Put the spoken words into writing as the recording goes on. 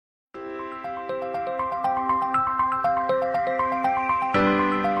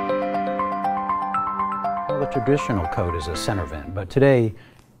traditional coat is a center vent, but today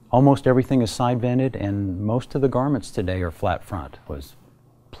almost everything is side vented, and most of the garments today are flat front.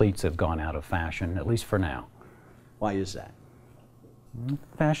 Pleats have gone out of fashion, at least for now. Why is that?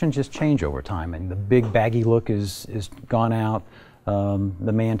 Fashions just change over time, and the big baggy look is gone out.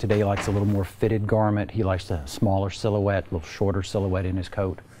 The man today likes a little more fitted garment. He likes a smaller silhouette, a little shorter silhouette in his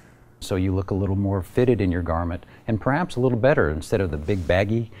coat. So you look a little more fitted in your garment, and perhaps a little better instead of the big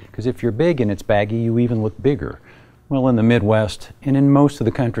baggy, because if you're big and it's baggy, you even look bigger. Well, in the Midwest and in most of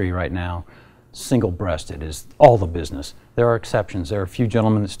the country right now, single-breasted is all the business. There are exceptions. There are a few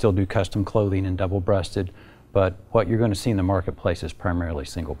gentlemen that still do custom clothing and double-breasted, but what you're going to see in the marketplace is primarily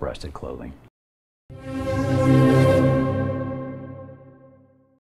single-breasted clothing.